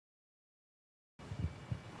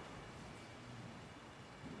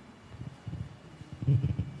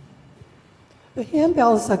The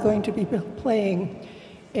Handbells are going to be playing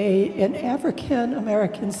an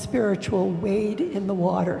African-American spiritual, Wade in the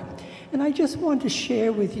Water. And I just want to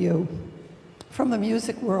share with you, from the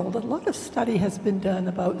music world, a lot of study has been done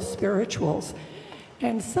about spirituals.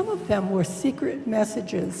 And some of them were secret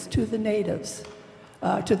messages to the natives,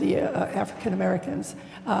 to the African-Americans,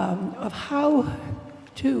 of how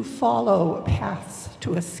to follow paths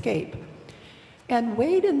to escape. And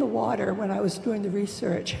Wade in the Water, when I was doing the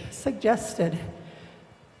research, suggested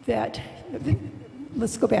that,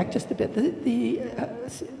 let's go back just a bit, the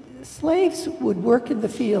slaves would work in the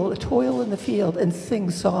field, toil in the field, and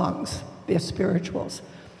sing songs, their spirituals.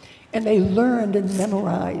 And they learned and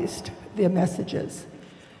memorized their messages.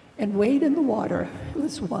 And Wade in the Water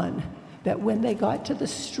was one that when they got to the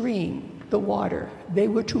stream, the water, they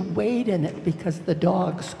were to wade in it because the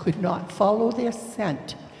dogs could not follow their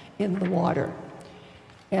scent in the water.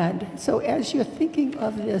 And so as you're thinking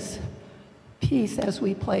of this piece as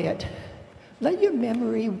we play it, let your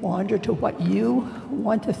memory wander to what you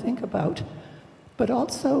want to think about, but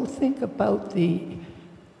also think about the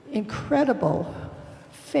incredible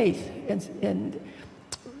faith and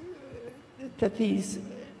that these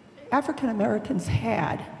African Americans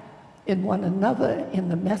had in one another, in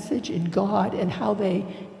the message, in God, and how they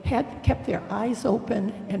had kept their eyes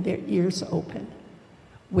open and their ears open.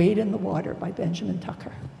 Wade in the Water by Benjamin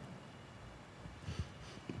Tucker.